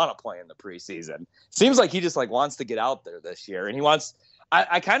going to want to play in the preseason. Seems like he just like wants to get out there this year. And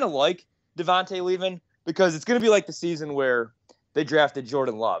I kind of like Devontae leaving because it's going to be like the season where they drafted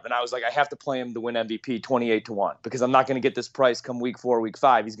Jordan Love. And I was like, I have to play him to win MVP 28-1 because I'm not going to get this price come week 4, week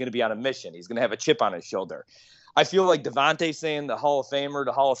 5. He's going to be on a mission. He's going to have a chip on his shoulder. I feel like Devontae saying the Hall of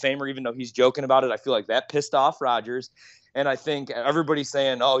Famer, even though he's joking about it, I feel like that pissed off Rodgers. And I think everybody's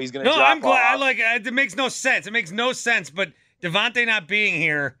saying, oh, he's going to drop off. No, I'm glad. It makes no sense. It makes no sense. But Devontae not being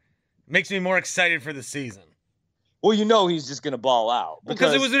here makes me more excited for the season. Well, he's just going to ball out.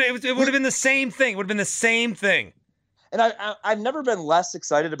 Because it would have been the same thing. It would have been the same thing. And I've never been less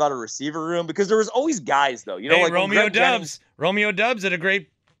excited about a receiver room because there was always guys, though. Like Romeo Doubs. Romeo Doubs had a great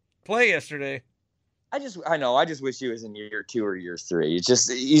play yesterday. I just wish he was in year 2 or year 3. It's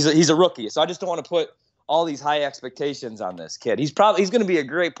just he's a rookie, so I just don't want to put all these high expectations on this kid. He's going to be a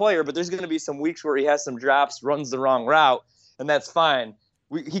great player, but there's going to be some weeks where he has some drops, runs the wrong route, and that's fine.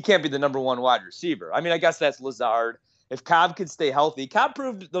 He can't be the number 1 wide receiver. I mean, I guess that's Lazard. If Cobb could stay healthy, Cobb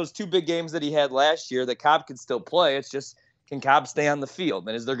proved those 2 big games that he had last year that Cobb could still play. It's just, can Cobb stay on the field?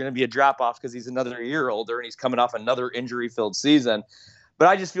 And is there going to be a drop-off because he's another year older and he's coming off another injury-filled season? But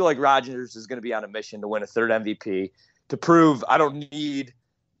I just feel like Rodgers is going to be on a mission to win a 3rd MVP, to prove I don't need,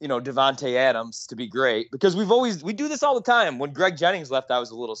 Devontae Adams to be great. Because we do this all the time. When Greg Jennings left, I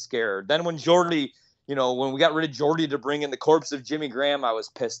was a little scared. Then when Jordy, when we got rid of Jordy to bring in the corpse of Jimmy Graham, I was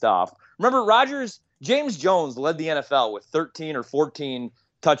pissed off. Remember James Jones led the NFL with 13 or 14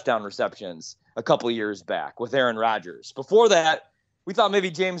 touchdown receptions a couple of years back with Aaron Rodgers. Before that, we thought maybe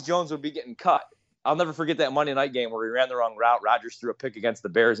James Jones would be getting cut. I'll never forget that Monday night game where he ran the wrong route. Rodgers threw a pick against the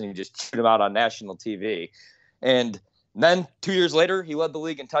Bears, and he just chewed him out on national TV. And then 2 years later, he led the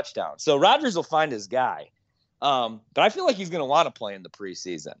league in touchdowns. So Rodgers will find his guy. But I feel like he's going to want to play in the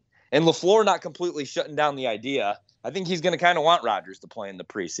preseason. And LaFleur not completely shutting down the idea. I think he's going to kind of want Rodgers to play in the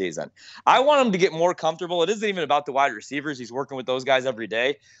preseason. I want him to get more comfortable. It isn't even about the wide receivers. He's working with those guys every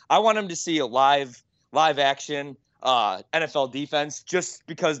day. I want him to see a live action NFL defense just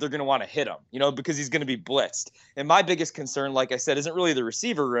because they're going to want to hit him, because he's going to be blitzed. And my biggest concern, like I said, isn't really the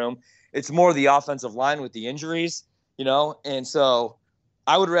receiver room. It's more the offensive line with the injuries, And so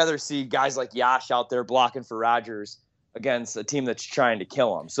I would rather see guys like Yash out there blocking for Rodgers against a team that's trying to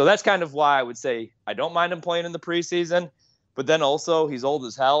kill him. So that's kind of why I would say I don't mind him playing in the preseason, but then also he's old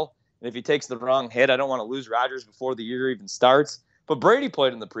as hell. And if he takes the wrong hit, I don't want to lose Rodgers before the year even starts. But Brady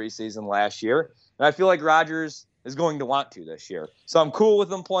played in the preseason last year, and I feel like Rodgers is going to want to this year. So I'm cool with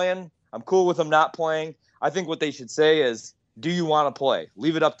him playing. I'm cool with him not playing. I think what they should say is, do you want to play?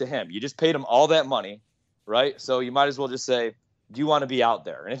 Leave it up to him. You just paid him all that money, right? So you might as well just say, do you want to be out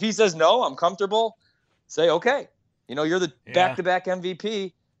there? And if he says, no, I'm comfortable, say, okay. You're the back-to-back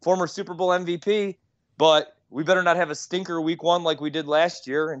MVP, former Super Bowl MVP, but we better not have a stinker week 1 like we did last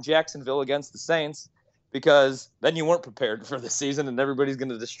year in Jacksonville against the Saints, because then you weren't prepared for the season and everybody's going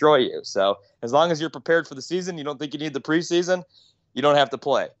to destroy you. So as long as you're prepared for the season, you don't think you need the preseason, you don't have to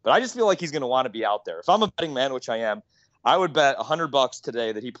play. But I just feel like he's going to want to be out there. If I'm a betting man, which I am, I would bet $100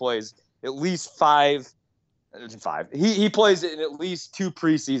 today that he plays at least five. He plays in at least 2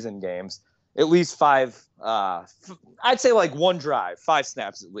 preseason games, at least 5. I'd say like 1 drive, 5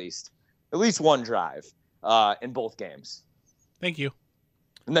 snaps at least one drive in both games. Thank you.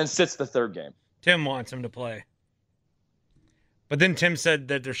 And then sits the 3rd game. Tim wants him to play. But then Tim said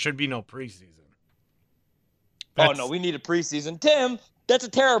that there should be no preseason. Oh, no, we need a preseason. Tim, that's a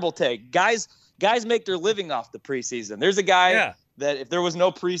terrible take. Guys make their living off the preseason. There's a guy that if there was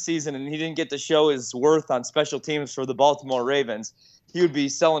no preseason and he didn't get to show his worth on special teams for the Baltimore Ravens, he would be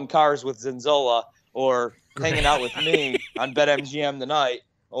selling cars with Zinzola or hanging out with me on BetMGM tonight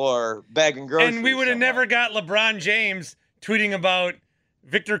or bagging groceries. And we would have never got LeBron James tweeting about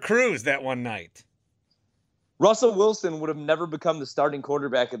Victor Cruz that one night. Russell Wilson would have never become the starting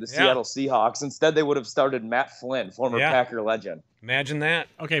quarterback of the Seattle Seahawks. Instead, they would have started Matt Flynn, former Packer legend. Imagine that.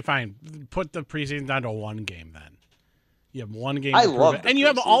 Okay, fine. Put the preseason down to 1 game then. You have 1 game. I love it. And you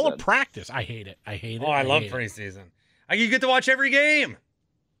have all of practice. I hate it. Oh, I love preseason. You get to watch every game.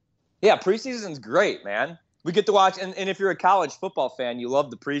 Yeah, preseason's great, man. We get to watch, and if you're a college football fan, you love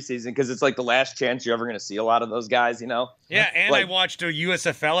the preseason because it's like the last chance you're ever going to see a lot of those guys, Yeah, and I watched a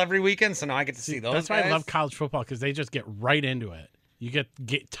USFL every weekend, so now I get to see those That's guys. why I love college football, because they just get right into it. You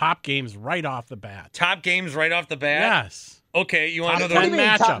get top games right off the bat. Top games right off the bat? Yes. Okay, you want to know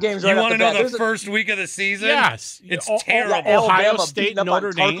the top games right You want to know bat? the first week of the season? Yes. It's terrible. Ohio State,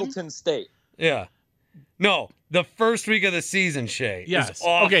 Notre Dame. Tarleton State. Yeah. No, the first week of the season, Shay. Yes. Is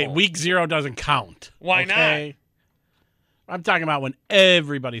awful. Okay, week 0 doesn't count. Why not? I'm talking about when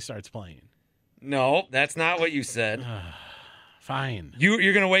everybody starts playing. No, that's not what you said. Fine. You're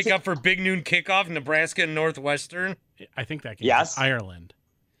going to wake up for big noon kickoff, Nebraska and Northwestern? I think that game is Ireland.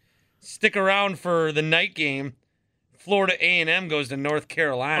 Stick around for the night game. Florida A&M goes to North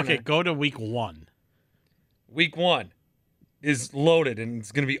Carolina. Okay, go to week 1. Week 1 is loaded, and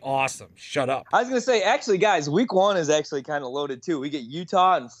it's going to be awesome. Shut up. I was going to say, actually, guys, week 1 is actually kind of loaded, too. We get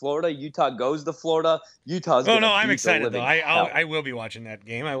Utah and Florida. Utah goes to Florida. Utah's going to I'm excited, though. I will be watching that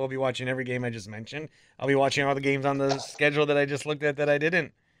game. I will be watching every game I just mentioned. I'll be watching all the games on the schedule that I just looked at that I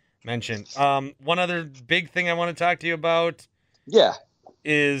didn't mention. One other big thing I want to talk to you about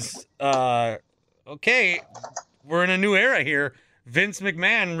is, okay, we're in a new era here. Vince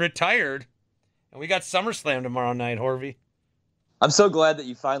McMahon retired, and we got SummerSlam tomorrow night, Horvey. I'm so glad that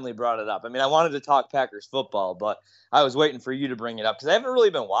you finally brought it up. I mean, I wanted to talk Packers football, but I was waiting for you to bring it up because I haven't really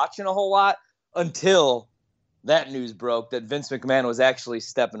been watching a whole lot until that news broke that Vince McMahon was actually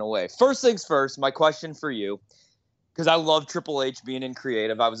stepping away. First things first, my question for you, because I love Triple H being in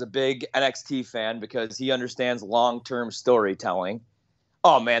creative. I was a big NXT fan because he understands long-term storytelling.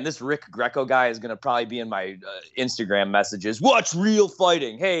 Oh, man, this Rick Greco guy is going to probably be in my Instagram messages. Watch Real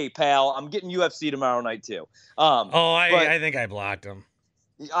Fighting. Hey, pal, I'm getting UFC tomorrow night, too. I think I blocked him.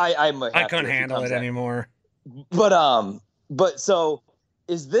 I couldn't handle it anymore. But so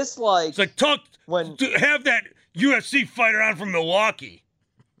is this like... It's like, have that UFC fighter on from Milwaukee.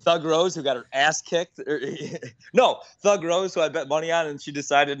 Thug Rose, who got her ass kicked. No, Thug Rose, who I bet money on, and she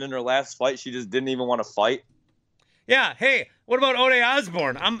decided in her last fight she just didn't even want to fight. Yeah, hey, what about Ode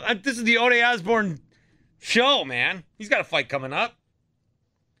Osborne? This is the Ode Osborne show, man. He's got a fight coming up.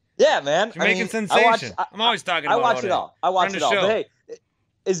 Yeah, man. Jamaican sensation. I'm always talking about I watch Ode. it all. I watch it all. But hey,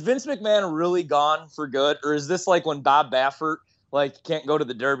 is Vince McMahon really gone for good? Or is this like when Bob Baffert like can't go to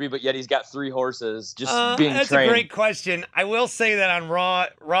the Derby, but yet he's got 3 horses just being that's trained? That's a great question. I will say that on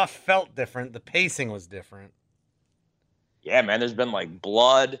Raw felt different. The pacing was different. Yeah, man, there's been like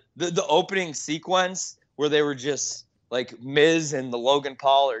blood. The opening sequence where they were just like Miz and the Logan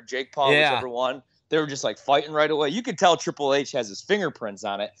Paul or Jake Paul, whichever one, they were just like fighting right away. You could tell Triple H has his fingerprints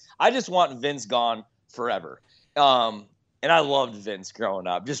on it. I just want Vince gone forever. And I loved Vince growing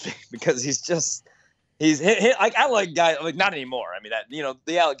up just because he's hit, like I like guys like not anymore. I mean that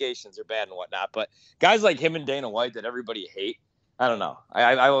the allegations are bad and whatnot, but guys like him and Dana White that everybody hate. I don't know.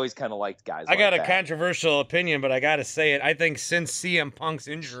 I always kind of liked guys. I got a controversial opinion, but I got to say it. I think since CM Punk's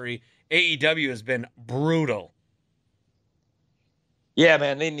injury, AEW has been brutal. Yeah,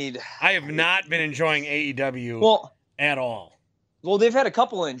 man, they need. I have not been enjoying AEW at all. Well, they've had a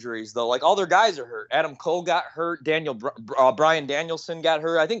couple injuries though. Like all their guys are hurt. Adam Cole got hurt. Bryan Danielson got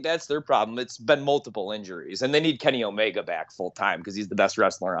hurt. I think that's their problem. It's been multiple injuries, and they need Kenny Omega back full time because he's the best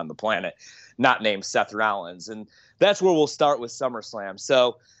wrestler on the planet, not named Seth Rollins. And that's where we'll start with SummerSlam.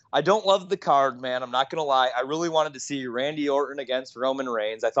 So I don't love the card, man. I'm not gonna lie. I really wanted to see Randy Orton against Roman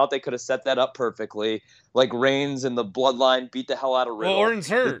Reigns. I thought they could have set that up perfectly. Like Reigns and the Bloodline beat the hell out of Riddle. Well, Orton's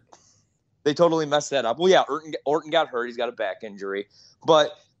hurt. They totally messed that up. Well, yeah, Orton got hurt. He's got a back injury.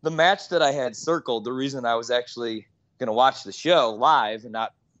 But the match that I had circled, the reason I was actually going to watch the show live and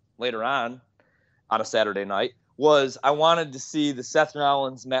not later on a Saturday night, was I wanted to see the Seth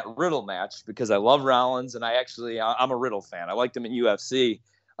Rollins-Matt Riddle match because I love Rollins, and I'm a Riddle fan. I liked him in UFC,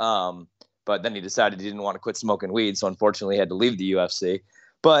 but then he decided he didn't want to quit smoking weed, so unfortunately he had to leave the UFC.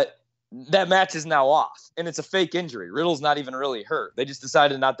 But that match is now off, and it's a fake injury. Riddle's not even really hurt. They just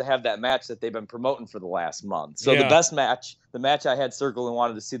decided not to have that match that they've been promoting for the last month. So the best match, the match I had circled and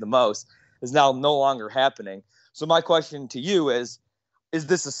wanted to see the most, is now no longer happening. So my question to you is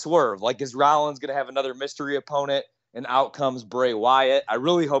this a swerve? Like, is Rollins going to have another mystery opponent, and out comes Bray Wyatt? I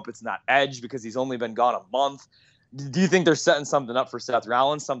really hope it's not Edge because he's only been gone a month. Do you think they're setting something up for Seth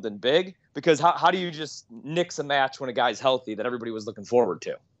Rollins, something big? Because how do you just nix a match when a guy's healthy that everybody was looking forward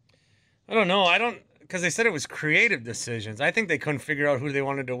to? I don't know. Because they said it was creative decisions. I think they couldn't figure out who they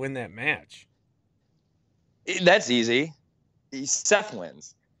wanted to win that match. That's easy. Seth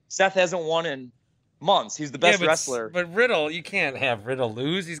wins. Seth hasn't won in months. He's the best wrestler. But Riddle, you can't have Riddle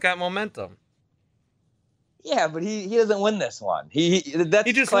lose. He's got momentum. Yeah, but he doesn't win this one. He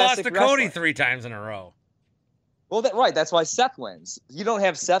just lost to Cody 3 times in a row. Well, that's why Seth wins. You don't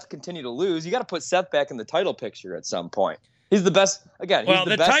have Seth continue to lose. You got to put Seth back in the title picture at some point. He's the best. Again, well,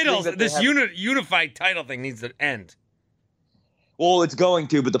 he's the best titles. This unified title thing needs to end. Well, it's going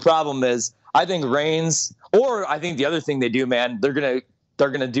to, but the problem is, I think Reigns, or I think the other thing they do, man, they're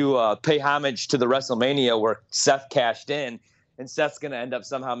gonna do pay homage to the WrestleMania where Seth cashed in, and Seth's gonna end up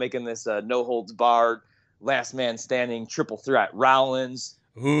somehow making this no holds barred, last man standing triple threat: Rollins,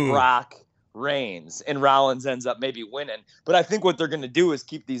 Brock, Reigns, and Rollins ends up maybe winning. But I think what they're gonna do is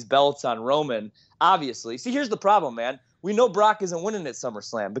keep these belts on Roman. Obviously, see, here's the problem, man. We know Brock isn't winning at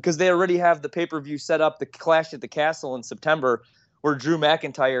SummerSlam because they already have the pay-per-view set up, the Clash at the Castle in September, where Drew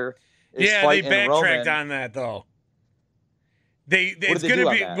McIntyre is fighting Roman. Yeah, they backtracked on that, though. It's going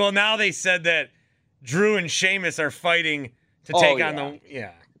to be – well, now they said that Drew and Sheamus are fighting to take on the –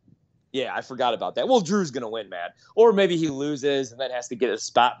 yeah. Yeah, I forgot about that. Well, Drew's going to win, man. Or maybe he loses and then has to get his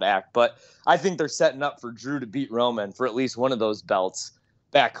spot back. But I think they're setting up for Drew to beat Roman for at least one of those belts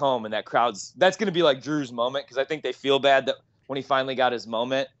back home, and that's going to be like Drew's moment because I think they feel bad that when he finally got his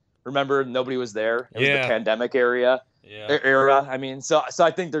moment, remember, nobody was there. It was the pandemic era. I mean, so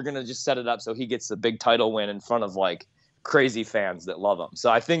I think they're going to just set it up so he gets a big title win in front of like crazy fans that love him. So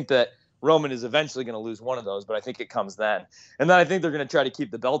I think that Roman is eventually going to lose one of those, but I think it comes then. And then I think they're going to try to keep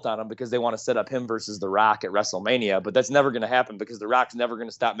the belt on him because they want to set up him versus The Rock at WrestleMania, but that's never going to happen because The Rock's never going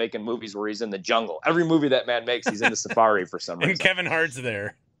to stop making movies where he's in the jungle. Every movie that man makes, he's in the safari for some reason. And Kevin Hart's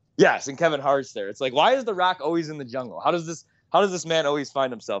there. Yes, and Kevin Hart's there. It's like, why is The Rock always in the jungle? How does this man always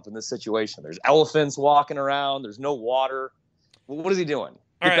find himself in this situation? There's elephants walking around. There's no water. What is he doing?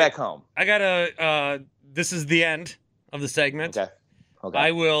 Get back home. I got this is the end of the segment. Okay.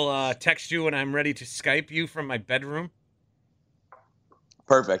 I will text you when I'm ready to Skype you from my bedroom.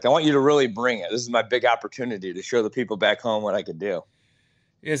 Perfect. I want you to really bring it. This is my big opportunity to show the people back home what I could do.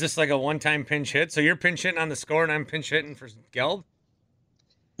 Is this like a one-time pinch hit? So you're pinch hitting on the score and I'm pinch hitting for Geld?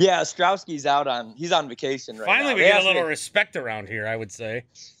 Yeah, Strowski's he's on vacation right now. Finally, we get a little respect around here, I would say.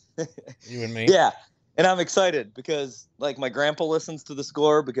 You and me. Yeah. And I'm excited because like my grandpa listens to the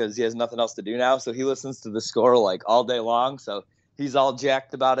score because he has nothing else to do now. So he listens to the score like all day long. So he's all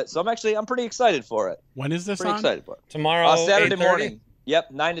jacked about it. So I'm pretty excited for it. When is this Pretty on? excited for it. Tomorrow, Saturday 8:30? morning.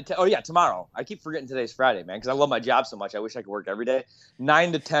 Yep, 9 to 10. Oh, yeah, tomorrow. I keep forgetting today's Friday, man, because I love my job so much. I wish I could work every day.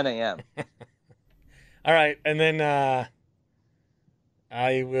 9 to 10 a.m. All right, and then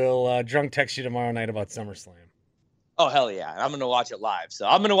I will drunk text you tomorrow night about SummerSlam. Oh, hell yeah. I'm going to watch it live. So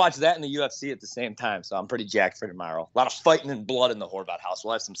I'm going to watch that and the UFC at the same time. So I'm pretty jacked for tomorrow. A lot of fighting and blood in the Horvat house.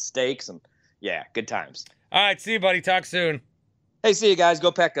 We'll have some steaks and, yeah, good times. All right, see you, buddy. Talk soon. Hey, see you guys.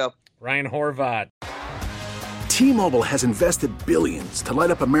 Go Pack Go. Ryan Horvat. T-Mobile has invested billions to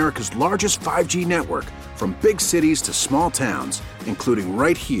light up America's largest 5G network, from big cities to small towns, including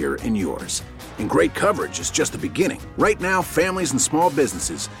right here in yours. And great coverage is just the beginning. Right now, families and small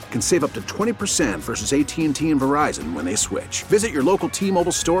businesses can save up to 20% versus AT&T and Verizon when they switch. Visit your local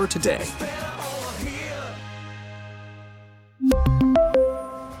T-Mobile store today.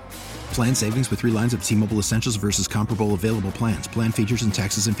 Plan savings with 3 lines of T-Mobile Essentials versus comparable available plans. Plan features and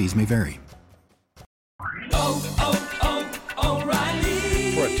taxes and fees may vary.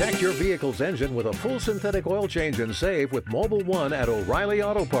 Protect your vehicle's engine with a full synthetic oil change and save with Mobil 1 at O'Reilly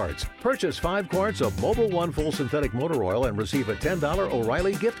Auto Parts. Purchase 5 quarts of Mobil 1 full synthetic motor oil and receive a $10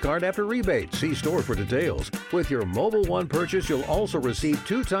 O'Reilly gift card after rebate. See store for details. With your Mobil 1 purchase, you'll also receive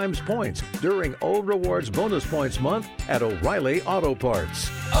 2 times points during O Rewards Bonus Points Month at O'Reilly Auto Parts.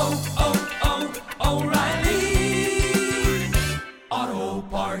 O'Reilly Auto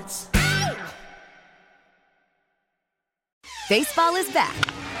Parts. Baseball is back,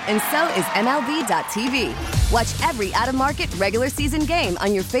 and so is MLB.tv. Watch every out-of-market regular season game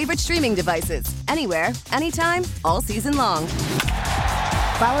on your favorite streaming devices, anywhere, anytime, all season long.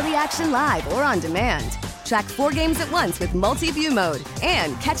 Follow the action live or on demand. Track 4 games at once with multi-view mode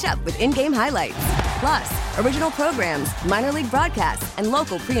and catch up with in-game highlights. Plus, original programs, minor league broadcasts, and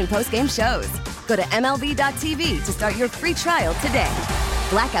local pre- and post-game shows. Go to MLB.tv to start your free trial today.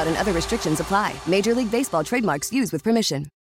 Blackout and other restrictions apply. Major League Baseball trademarks used with permission.